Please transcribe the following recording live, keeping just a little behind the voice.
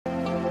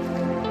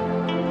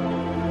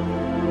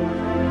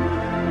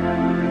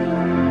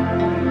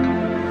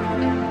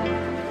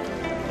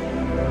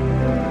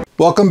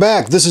Welcome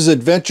back. This is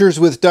Adventures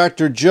with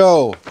Dr.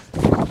 Joe.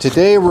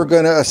 Today we're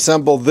going to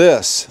assemble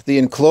this, the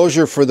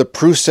enclosure for the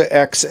Prusa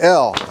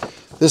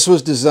XL. This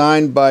was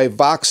designed by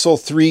Voxel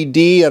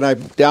 3D and I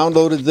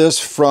downloaded this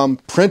from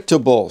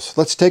Printables.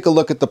 Let's take a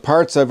look at the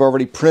parts I've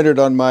already printed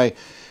on my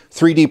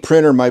 3D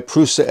printer, my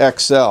Prusa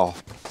XL.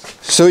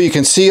 So you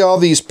can see all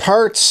these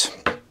parts.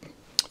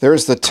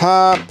 There's the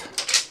top,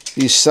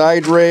 these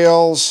side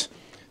rails,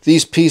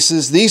 these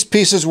pieces. These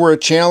pieces were a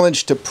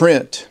challenge to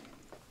print.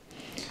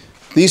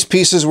 These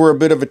pieces were a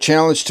bit of a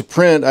challenge to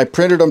print. I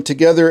printed them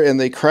together and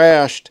they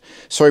crashed,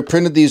 so I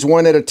printed these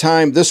one at a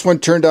time. This one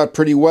turned out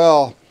pretty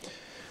well.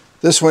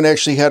 This one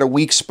actually had a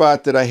weak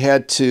spot that I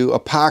had to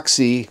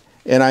epoxy,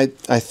 and I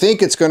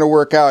think it's going to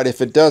work out.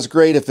 If it does,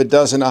 great. If it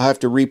doesn't, I'll have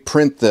to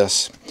reprint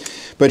this.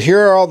 But here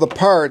are all the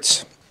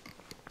parts.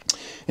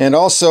 And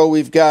also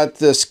we've got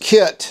this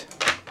kit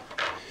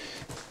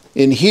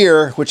in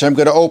here, which I'm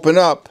going to open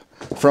up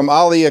from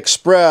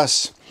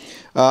AliExpress.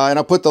 And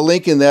I'll put the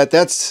link in that.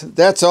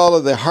 That's all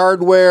of the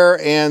hardware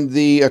and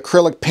the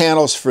acrylic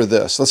panels for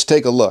this. Let's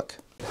take a look.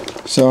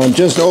 So I'm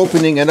just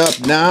opening it up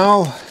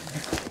now.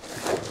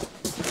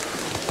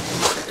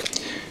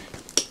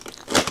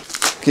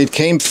 It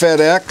came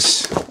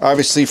FedEx,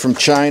 obviously from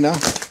China.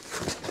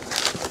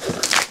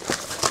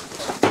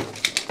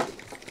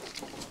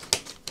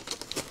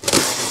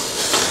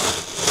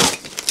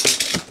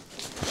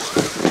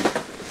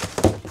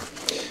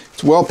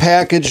 It's well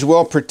packaged,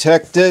 well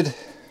protected.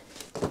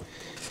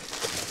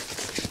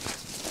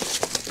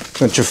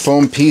 Bunch of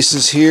foam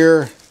pieces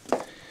here.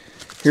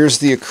 Here's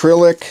the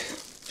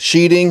acrylic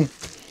sheeting,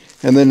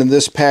 and then in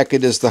this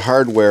packet is the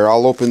hardware.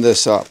 I'll open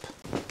this up.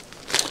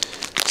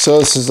 So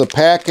this is a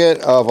packet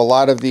of a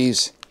lot of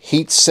these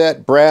heat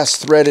set brass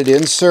threaded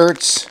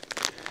inserts,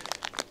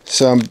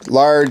 some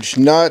large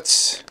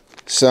nuts,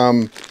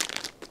 some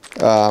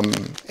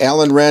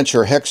Allen wrench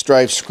or hex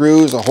drive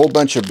screws, a whole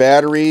bunch of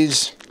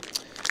batteries,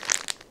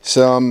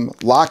 some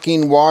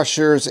locking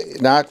washers,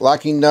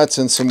 locking nuts,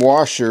 and some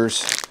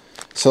washers.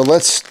 So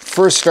let's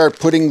first start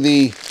putting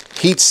the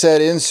heat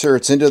set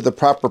inserts into the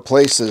proper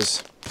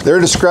places. They're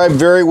described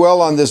very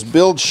well on this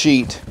build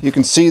sheet. You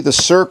can see the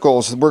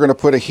circles. We're going to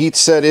put a heat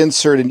set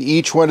insert in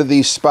each one of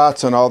these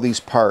spots on all these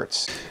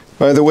parts.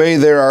 By the way,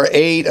 there are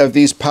 8 of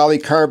these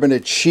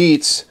polycarbonate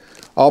sheets,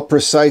 all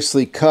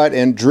precisely cut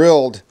and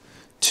drilled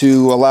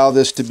to allow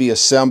this to be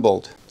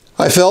assembled.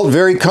 I felt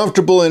very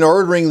comfortable in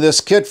ordering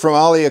this kit from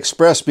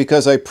AliExpress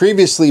because I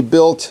previously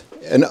built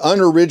an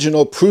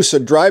unoriginal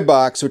Prusa dry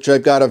box, which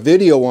I've got a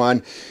video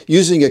on,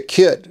 using a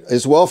kit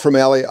as well from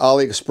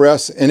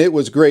AliExpress, and it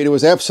was great. It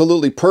was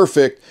absolutely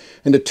perfect,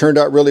 and it turned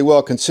out really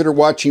well. Consider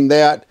watching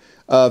that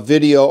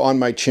video on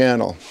my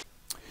channel.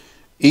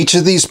 Each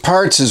of these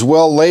parts is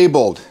well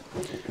labeled.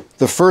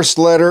 The first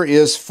letter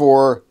is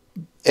for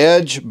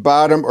edge,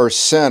 bottom, or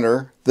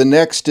center. The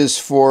next is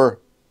for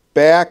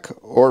back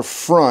or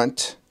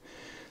front.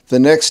 The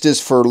next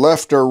is for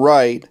left or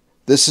right.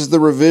 This is the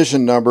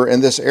revision number,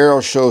 and this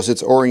arrow shows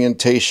its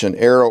orientation,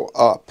 arrow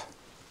up.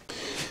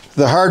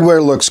 The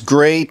hardware looks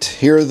great.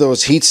 Here are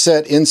those heat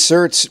set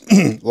inserts,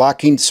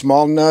 locking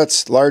small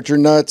nuts, larger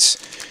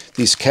nuts,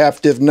 these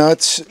captive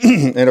nuts,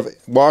 and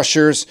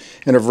washers,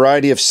 and a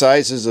variety of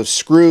sizes of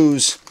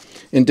screws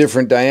in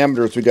different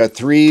diameters. We got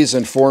 3s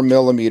and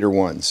 4mm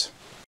ones.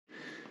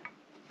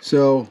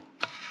 So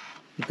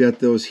we've got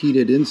those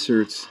heated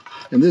inserts,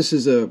 and this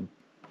is a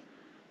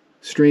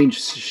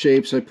strange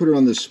shape, so I put it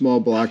on this small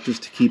block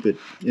just to keep it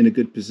in a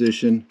good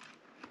position.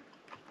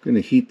 I'm going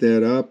to heat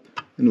that up,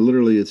 and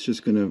literally it's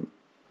just going to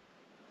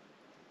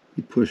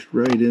be pushed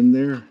right in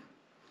there.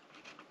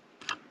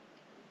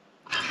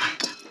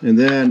 And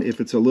then if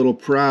it's a little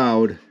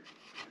proud,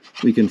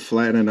 we can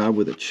flatten it out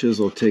with a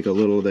chisel, take a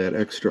little of that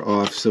extra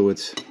off so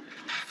it's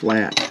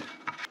flat.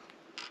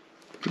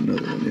 Put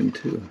another one in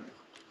too.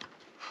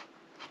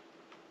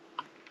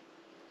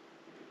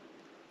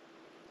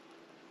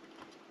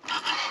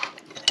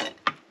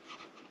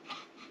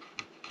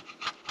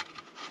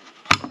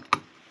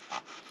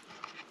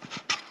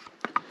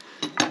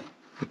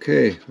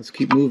 Okay, let's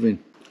keep moving.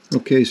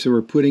 Okay, so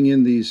we're putting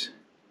in these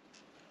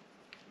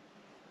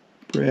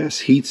brass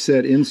heat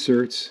set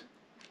inserts.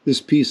 This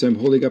piece I'm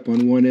holding up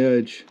on one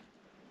edge.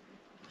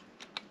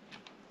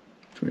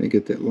 Trying to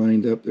get that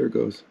lined up. There it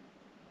goes.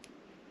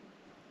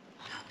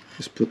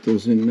 Just put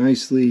those in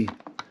nicely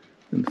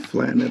and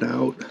flatten it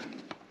out.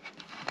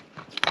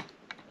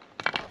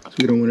 So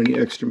we don't want any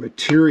extra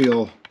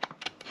material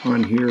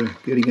on here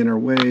getting in our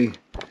way.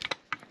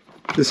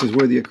 This is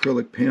where the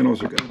acrylic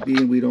panels are going to be,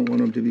 and we don't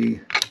want them to be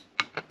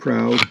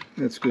proud.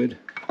 That's good.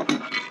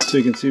 So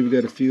you can see we've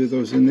got a few of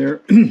those in there.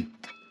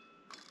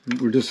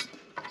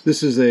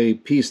 This is a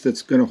piece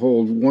that's going to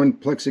hold one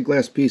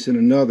plexiglass piece and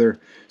another,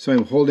 so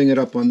I'm holding it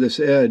up on this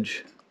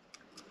edge,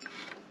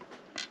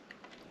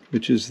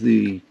 which is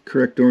the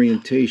correct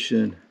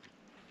orientation.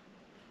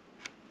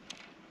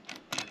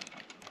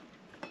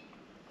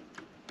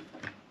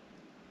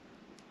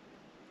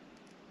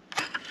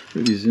 For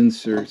these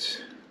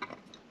inserts.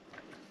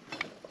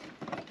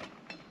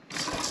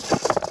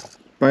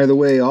 By the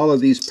way, all of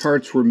these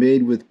parts were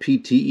made with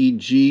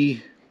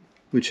PTEG,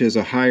 which has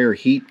a higher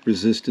heat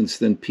resistance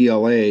than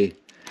PLA,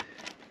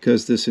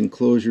 because this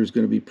enclosure is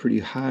going to be pretty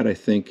hot, I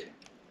think,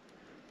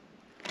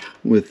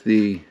 with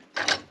the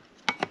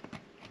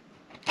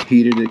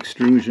heated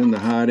extrusion, the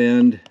hot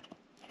end,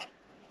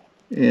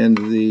 and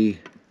the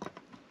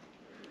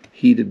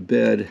heated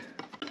bed.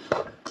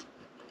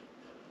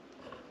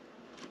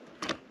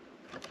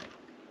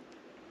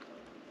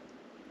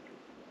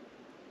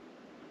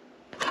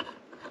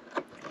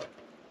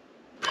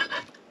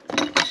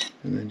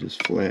 And then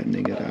just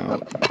flattening it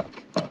out.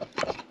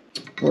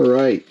 All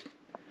right,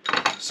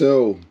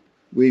 so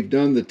we've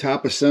done the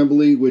top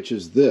assembly, which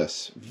is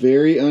this.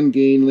 Very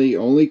ungainly,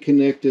 only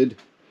connected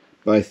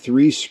by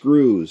 3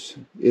 screws.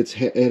 It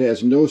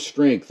has no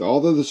strength.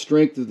 All of the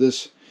strength of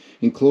this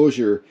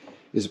enclosure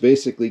is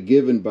basically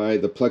given by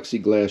the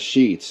plexiglass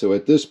sheet. So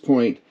at this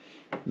point,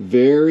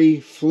 very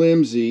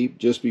flimsy,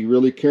 just be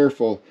really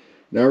careful.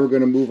 Now we're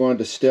going to move on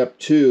to step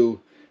 2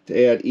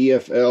 to add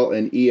EFL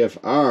and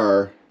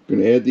EFR. I'm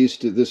going to add these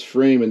to this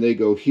frame and they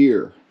go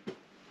here.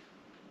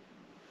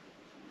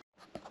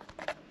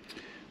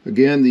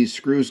 Again, these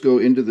screws go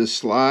into this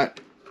slot,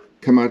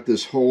 come out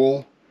this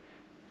hole,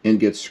 and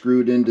get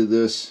screwed into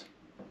this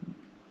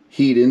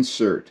heat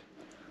insert.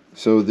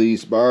 So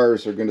these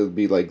bars are going to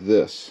be like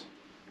this.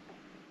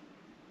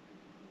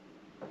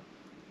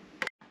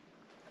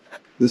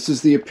 This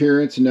is the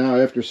appearance now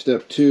after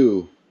step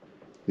 2.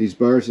 These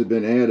bars have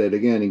been added.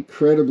 Again,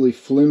 incredibly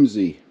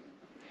flimsy.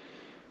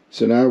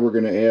 So now we're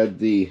going to add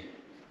the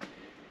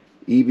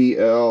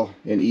EBL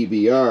and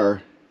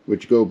EBR,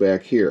 which go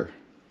back here.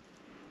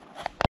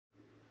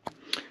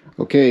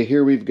 Okay,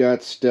 here we've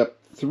got step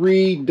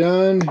 3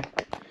 done.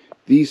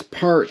 These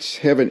parts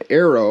have an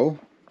arrow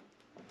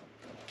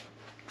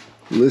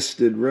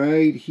listed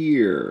right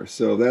here.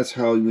 So that's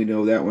how we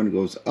know that one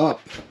goes up.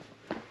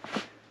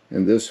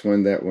 And this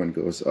one, that one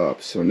goes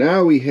up. So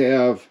now we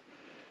have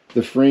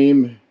the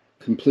frame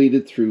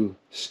completed through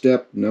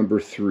step number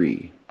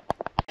 3.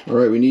 All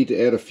right, we need to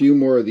add a few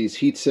more of these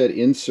heat set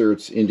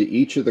inserts into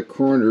each of the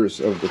corners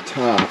of the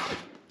top.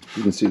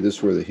 You can see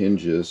this where the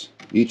hinge is.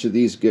 Each of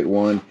these get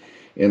one.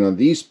 And on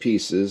these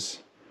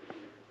pieces,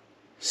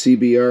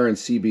 CBR and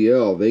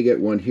CBL, they get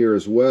one here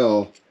as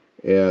well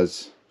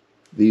as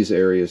these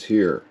areas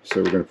here. So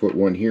we're going to put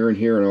one here and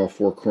here in all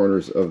 4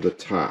 corners of the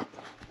top.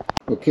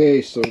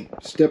 Okay, so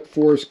step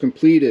 4 is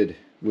completed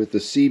with the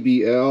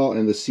CBL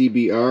and the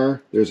CBR.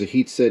 There's a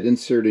heat set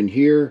insert in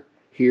here,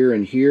 here,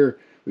 and here.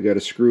 We got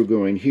a screw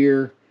going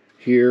here,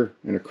 here,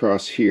 and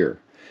across here.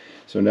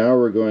 So now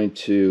we're going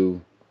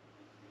to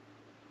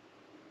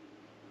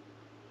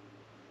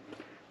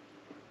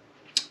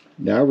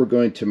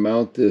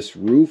mount this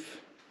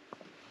roof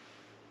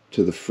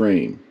to the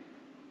frame.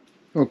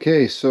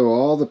 Okay, so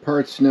all the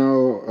parts now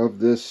of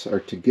this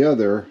are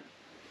together.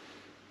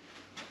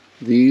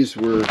 These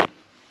were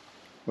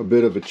a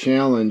bit of a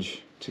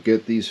challenge to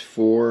get these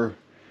 4.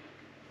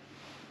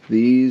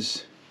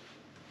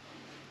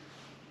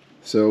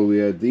 So we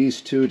had these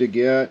 2 to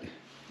get,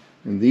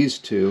 and these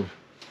 2,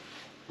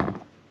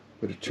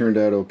 but it turned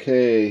out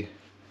okay.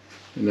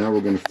 And now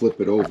we're going to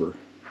flip it over.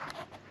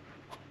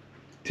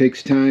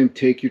 Takes time,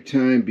 take your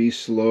time, be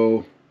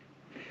slow.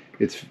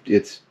 It's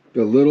a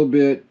little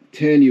bit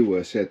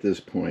tenuous at this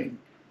point.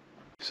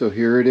 So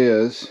here it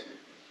is.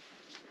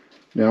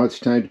 Now it's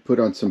time to put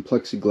on some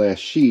plexiglass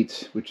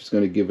sheets, which is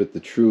going to give it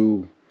the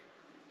true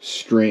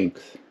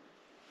strength.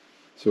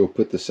 So we'll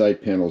put the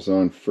side panels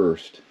on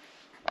first.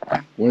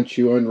 Once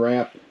you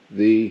unwrap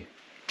the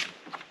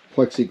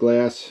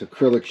plexiglass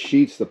acrylic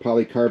sheets, the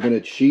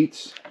polycarbonate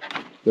sheets,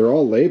 they're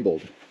all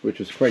labeled, which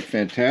is quite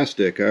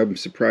fantastic. I'm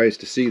surprised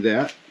to see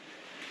that.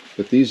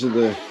 But these are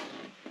the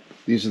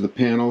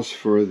panels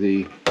for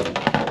the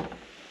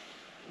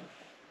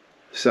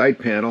side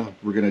panel.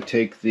 We're going to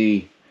take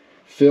the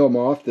film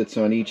off that's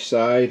on each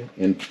side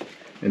and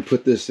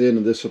put this in,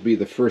 and this will be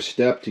the first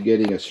step to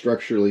getting a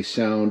structurally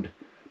sound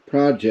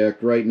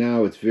project. Right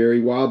now it's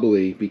very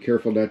wobbly. Be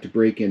careful not to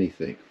break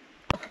anything.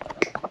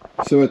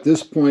 So at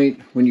this point,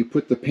 when you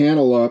put the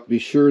panel up, be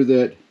sure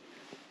that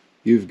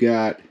you've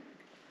got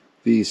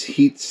these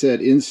heat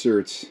set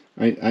inserts.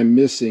 I'm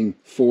missing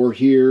 4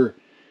 here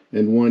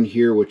and 1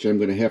 here, which I'm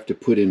going to have to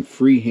put in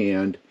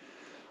freehand,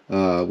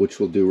 which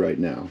we'll do right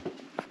now.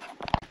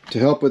 To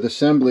help with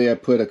assembly, I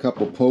put a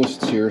couple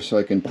posts here so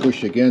I can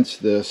push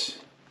against this,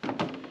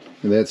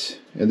 and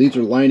these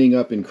are lining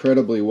up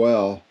incredibly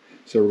well.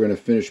 So we're going to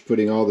finish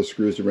putting all the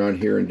screws around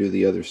here and do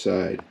the other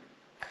side.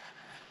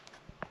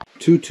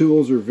 2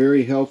 tools are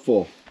very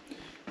helpful.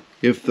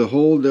 If the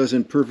hole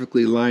doesn't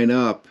perfectly line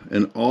up,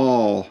 an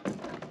awl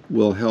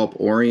will help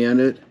orient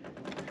it,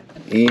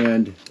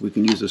 and we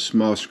can use a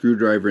small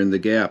screwdriver in the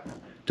gap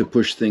to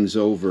push things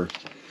over.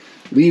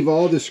 Leave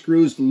all the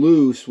screws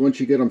loose once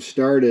you get them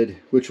started,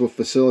 which will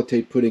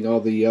facilitate putting all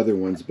the other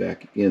ones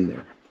back in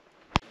there.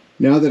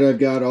 Now that I've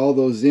got all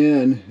those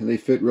in, and they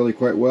fit really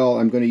quite well,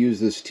 I'm going to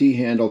use this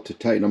T-handle to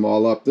tighten them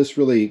all up. This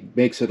really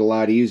makes it a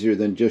lot easier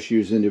than just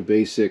using a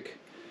basic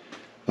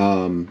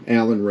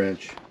Allen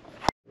wrench.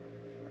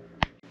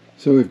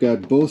 So we've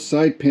got both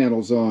side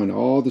panels on.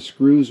 All the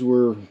screws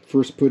were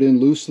first put in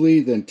loosely,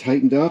 then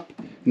tightened up,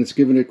 and it's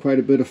given it quite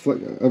a bit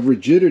of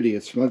rigidity.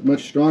 It's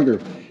much stronger.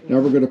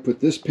 Now we're going to put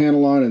this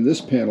panel on and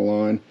this panel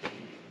on,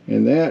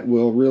 and that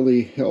will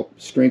really help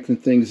strengthen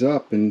things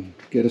up and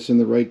get us in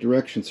the right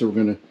direction. So we're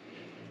going to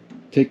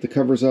take the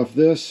covers off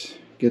this,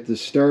 get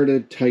this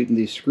started, tighten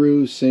these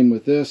screws, same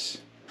with this.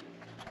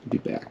 I'll be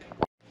back.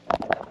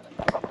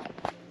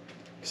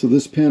 So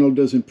this panel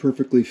doesn't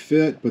perfectly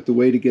fit, but the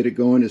way to get it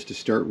going is to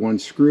start one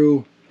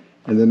screw,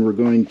 and then we're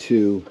going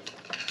to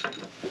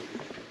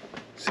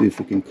see if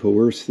we can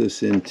coerce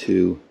this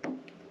into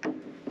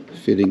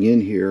fitting in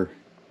here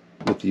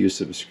with the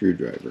use of a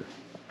screwdriver.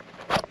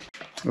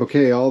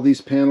 Okay, all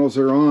these panels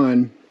are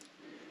on.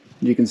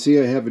 You can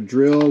see I have a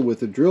drill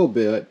with a drill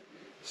bit.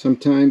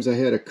 Sometimes I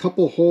had a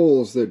couple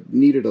holes that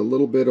needed a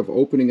little bit of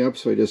opening up,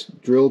 so I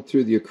just drilled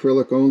through the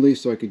acrylic only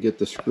so I could get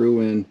the screw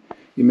in.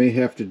 You may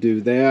have to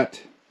do that,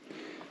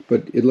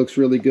 but it looks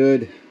really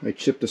good. I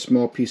chipped a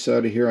small piece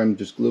out of here. I'm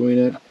just gluing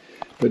it.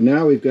 But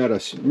now we've got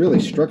a really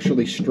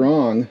structurally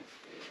strong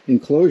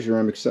enclosure.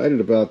 I'm excited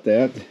about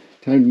that.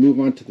 Time to move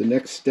on to the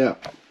next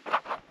step.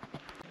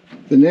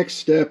 The next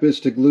step is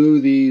to glue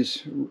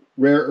these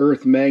rare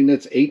earth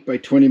magnets 8 by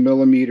 20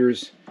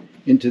 millimeters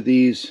into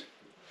these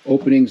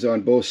openings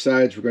on both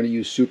sides. We're going to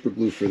use super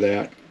glue for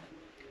that.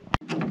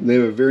 They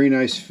have a very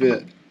nice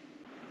fit.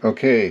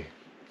 Okay,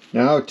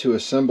 now to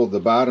assemble the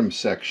bottom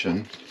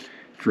section.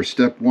 For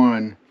step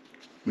 1,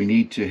 we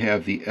need to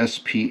have the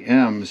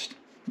SPMs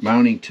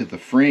mounting to the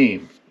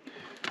frame.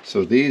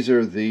 So these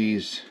are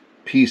these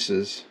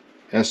pieces,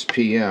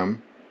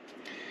 SPM,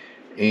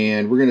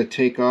 and we're going to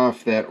take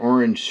off that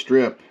orange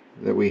strip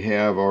that we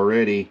have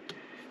already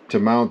to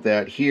mount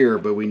that here,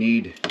 but we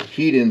need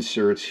heat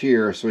inserts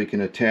here so we can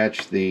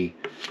attach the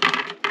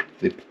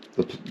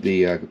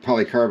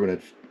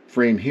polycarbonate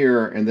frame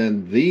here, and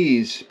then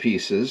these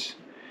pieces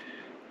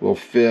will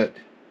fit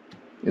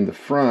in the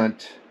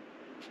front.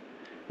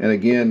 And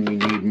again, we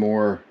need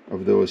more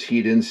of those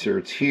heat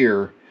inserts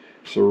here,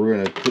 so we're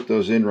going to put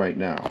those in right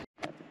now.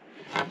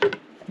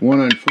 One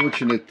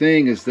unfortunate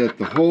thing is that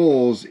the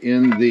holes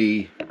in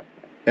the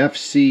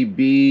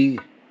FCB,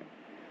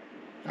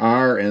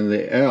 R, and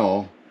the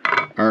L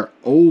are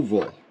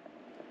oval.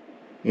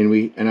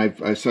 And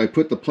so I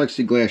put the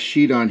plexiglass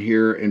sheet on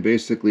here, and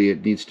basically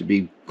it needs to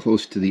be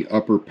close to the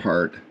upper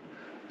part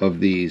of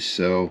these.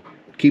 So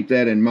keep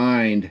that in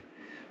mind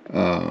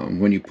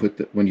when you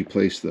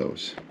place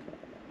those.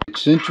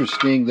 It's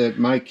interesting that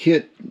my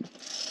kit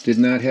did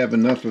not have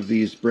enough of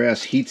these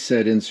brass heat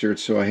set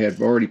inserts, so I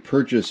had already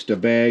purchased a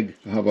bag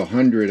of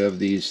 100 of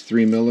these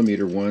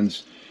 3mm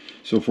ones.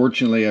 So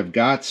fortunately I've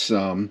got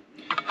some,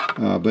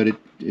 but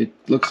it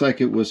looks like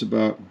it was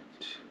about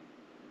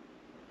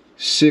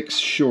 6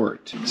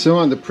 short. So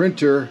on the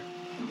printer,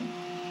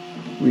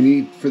 we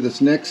need, for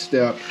this next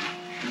step,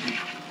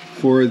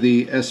 for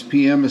the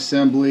SPM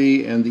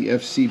assembly and the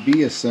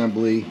FCB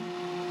assembly,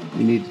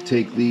 we need to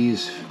take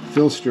these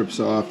fill strips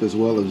off as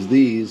well as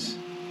these,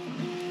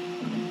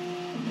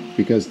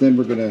 because then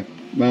we're going to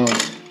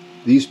mount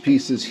these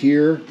pieces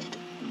here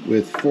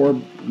with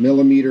 4mm,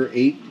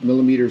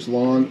 8mm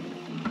long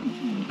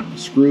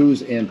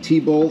screws and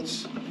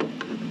T-bolts,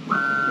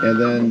 and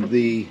then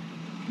the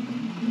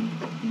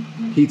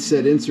heat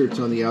set inserts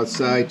on the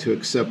outside to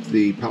accept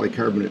the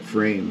polycarbonate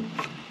frame.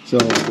 So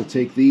we'll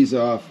take these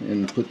off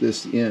and put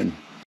this in.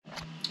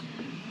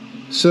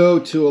 So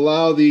to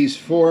allow these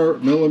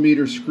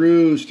 4mm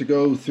screws to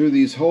go through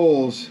these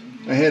holes,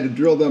 I had to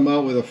drill them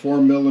out with a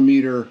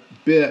 4mm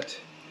bit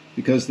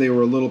because they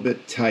were a little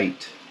bit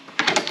tight.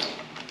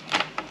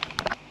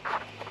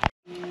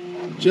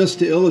 Just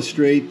to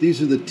illustrate,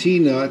 these are the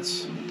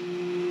T-nuts.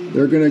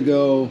 They're going to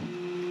go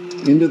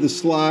into the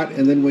slot,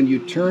 and then when you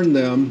turn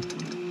them,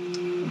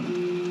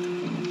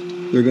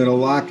 they're going to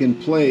lock in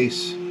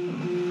place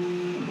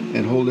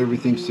and hold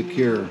everything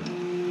secure.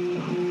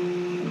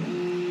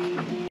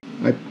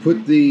 I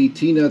put the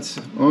T-nuts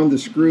on the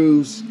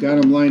screws, got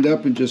them lined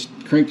up, and just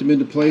cranked them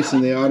into place,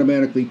 and they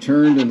automatically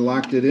turned and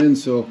locked it in.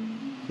 So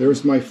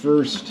there's my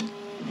first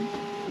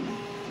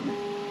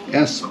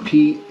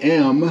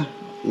SPM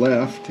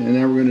left, and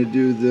now we're going to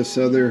do this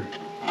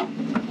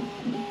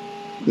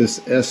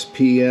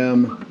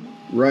SPM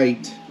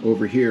right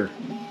over here.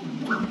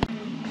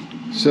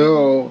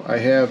 So I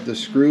have the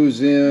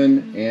screws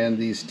in and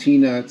these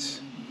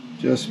T-nuts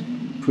just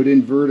put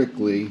in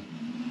vertically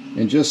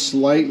and just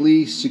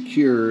slightly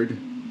secured,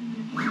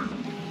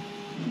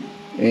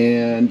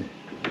 and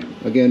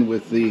again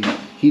with the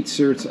heat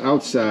certs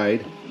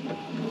outside,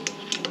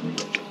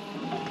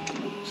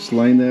 just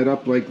line that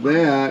up like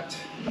that,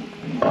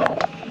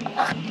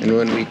 and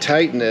when we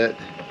tighten it,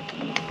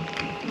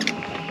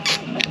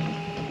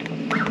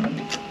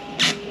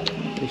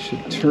 they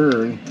should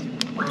turn.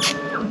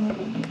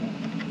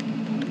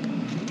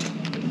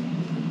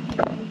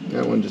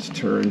 That one just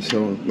turned,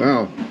 so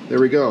wow, there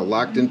we go,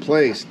 locked in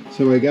place.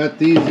 So I got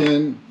these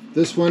in.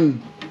 This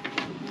one,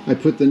 I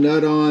put the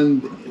nut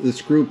on, the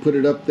screw, put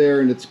it up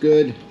there, and it's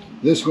good.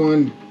 This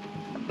one,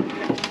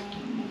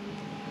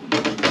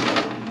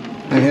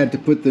 had to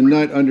put the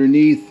nut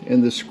underneath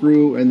and the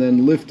screw and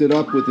then lift it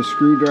up with the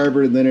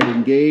screwdriver, and then it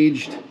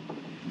engaged.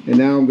 And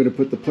now I'm going to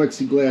put the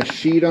plexiglass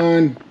sheet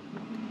on.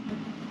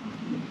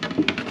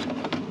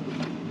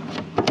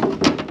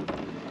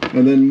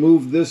 And then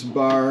move this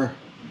bar,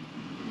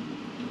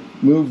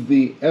 move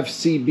the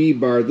FCB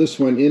bar, this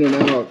one, in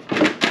and out,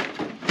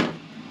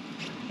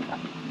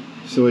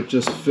 so it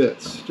just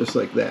fits, just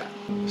like that.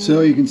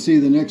 So you can see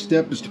the next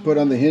step is to put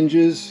on the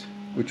hinges,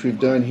 which we've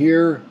done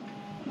here.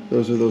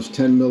 Those are those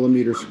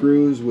 10mm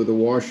screws with a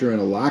washer and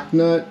a lock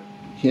nut.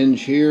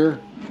 Hinge here,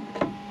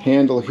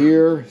 handle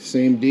here,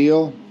 same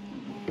deal.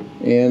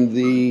 And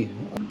the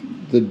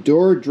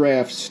door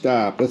draft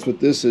stop, that's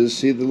what this is.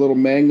 See the little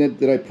magnet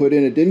that I put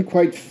in? It didn't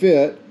quite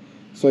fit,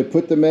 so I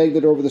put the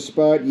magnet over the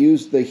spot,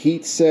 used the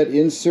heat set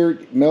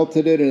insert,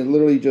 melted it, and it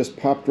literally just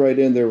popped right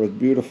in there. It was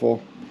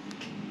beautiful.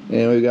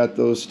 And we got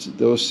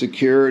those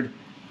secured.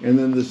 And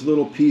then this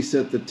little piece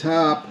at the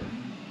top,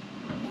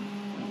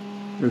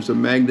 there's a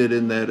magnet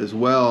in that as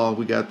well.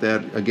 We got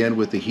that again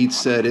with the heat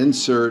set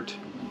insert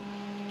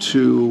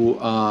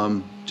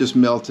to just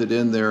melt it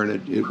in there,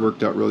 and it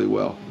worked out really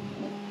well.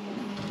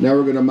 Now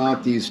we're going to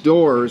mount these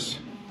doors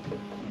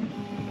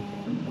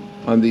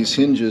on these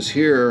hinges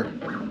here,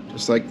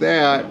 just like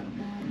that,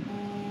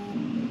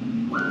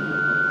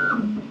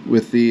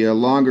 with the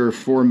longer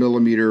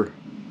 4mm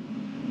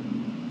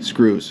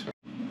screws.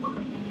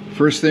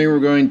 First thing we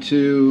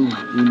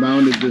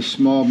mounted this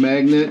small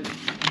magnet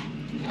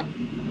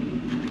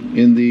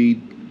in the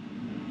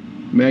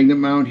magnet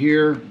mount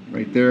here,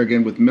 right there,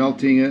 again with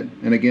melting it,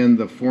 and again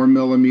the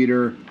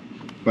 4mm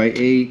by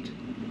 8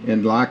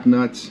 and lock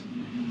nuts.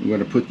 I'm going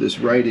to put this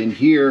right in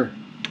here,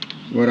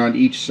 one on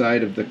each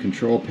side of the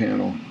control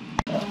panel.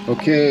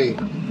 Okay,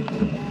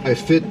 I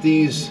fit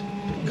these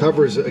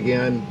covers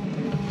again,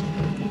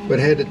 but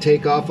had to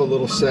take off a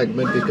little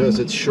segment because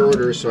it's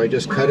shorter, so I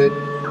just cut it,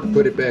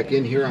 put it back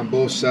in here on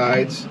both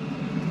sides.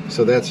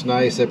 So that's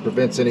nice, that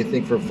prevents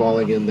anything from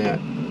falling in that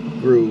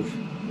groove.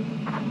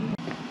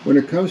 When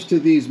it comes to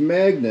these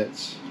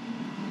magnets,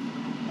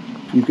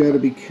 you've got to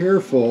be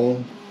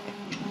careful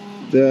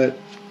that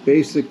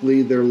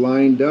basically they're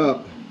lined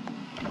up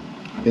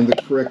in the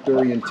correct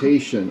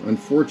orientation.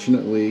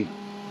 Unfortunately,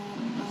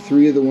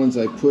 3 of the ones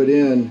I put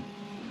in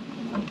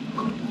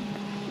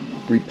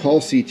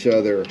repulse each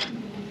other,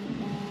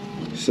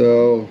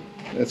 so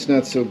that's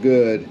not so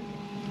good.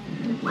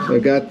 So I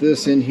got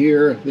this in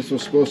here. This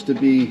was supposed to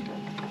be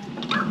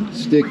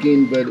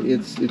sticking, but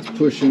it's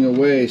pushing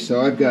away. So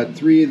I've got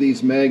 3 of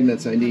these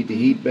magnets I need to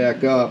heat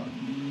back up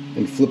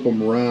and flip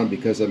them around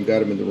because I've got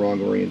them in the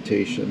wrong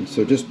orientation.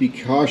 So just be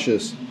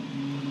cautious.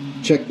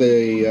 Check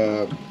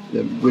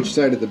which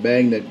side of the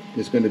magnet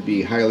is going to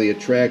be highly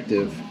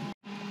attractive.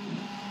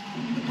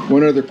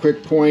 One other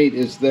quick point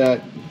is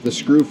that the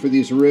screw for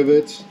these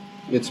rivets,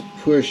 it's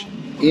pushed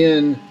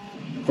in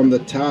from the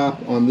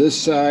top on this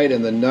side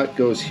and the nut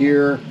goes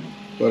here,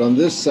 but on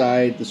this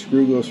side the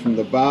screw goes from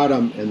the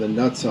bottom and the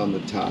nut's on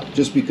the top,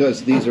 just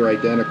because these are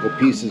identical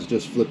pieces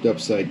just flipped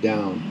upside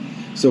down.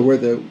 So where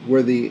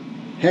the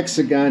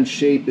hexagon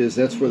shape is,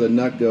 that's where the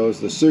nut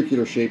goes. The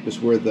circular shape is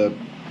where the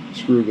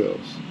screw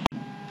goes.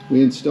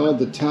 We installed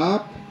the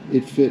top.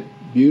 It fit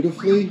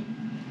beautifully.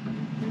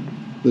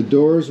 The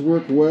doors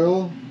work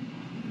well.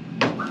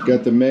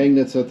 Got the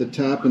magnets at the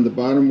top and the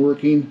bottom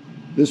working.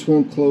 This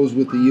won't close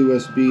with the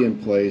USB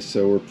in place,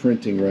 so we're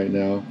printing right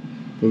now.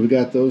 But we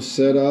got those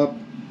set up.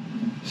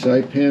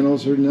 Side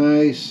panels are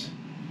nice.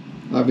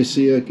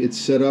 Obviously it's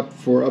set up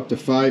for up to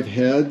 5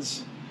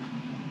 heads.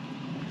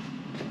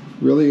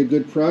 Really a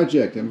good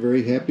project. I'm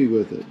very happy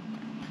with it.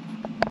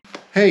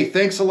 Hey,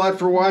 thanks a lot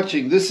for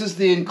watching. This is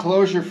the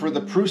enclosure for the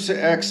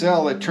Prusa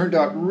XL. It turned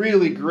out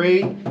really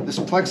great. This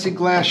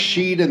plexiglass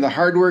sheet and the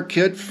hardware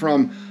kit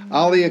from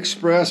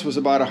AliExpress was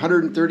about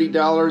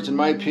 $130, in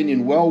my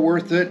opinion, well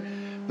worth it.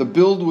 The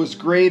build was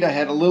great. I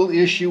had a little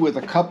issue with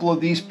a couple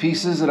of these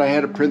pieces and I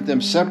had to print them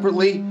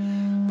separately,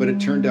 but it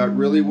turned out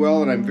really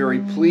well and I'm very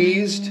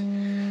pleased.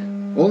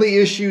 Only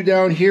issue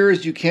down here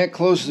is you can't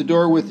close the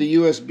door with the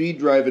USB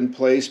drive in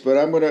place,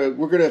 but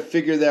we're gonna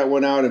figure that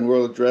one out and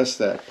we'll address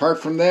that. Apart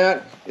from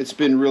that, it's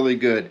been really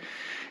good.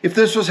 If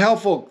this was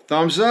helpful,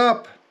 thumbs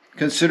up.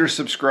 Consider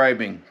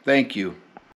subscribing. Thank you.